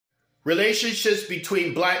Relationships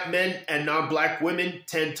between black men and non-black women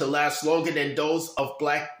tend to last longer than those of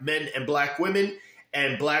black men and black women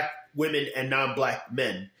and non-black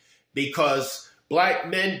men. Because black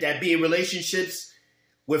men that be in relationships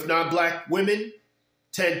with non-black women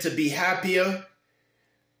tend to be happier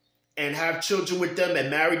and have children with them and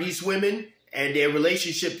marry these women, and their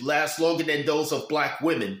relationship lasts longer than those of black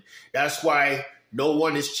women. That's why no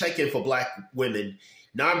one is checking for black women.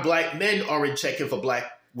 Non-black men aren't checking for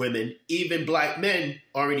black women. Even black men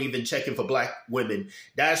aren't even checking for black women.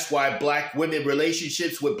 That's why black women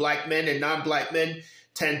relationships with black men and non-black men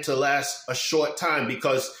tend to last a short time,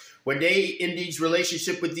 because when they in these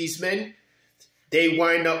relationships with these men, they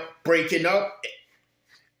wind up breaking up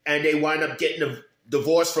and they wind up getting a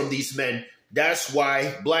divorce from these men. That's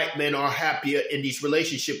why black men are happier in these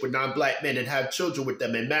relationships with non-black men and have children with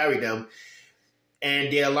them and marry them.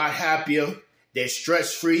 And they're a lot happier. They're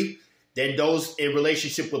stress-free than those in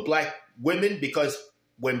relationship with black women, because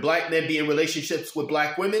when black men be in relationships with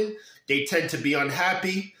black women, they tend to be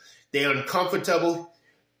unhappy. They're uncomfortable.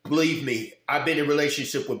 Believe me, I've been in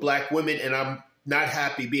relationship with black women and I'm not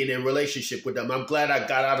happy being in a relationship with them. I'm glad I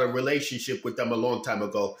got out of a relationship with them a long time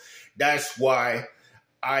ago. That's why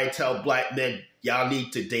I tell black men, y'all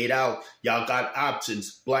need to date out. Y'all got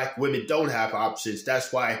options. Black women don't have options.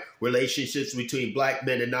 That's why relationships between black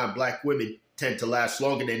men and non-black women tend to last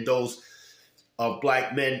longer than those of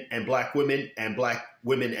black men and black women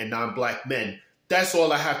and non-black men. That's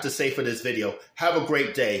all I have to say for this video. Have a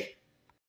great day.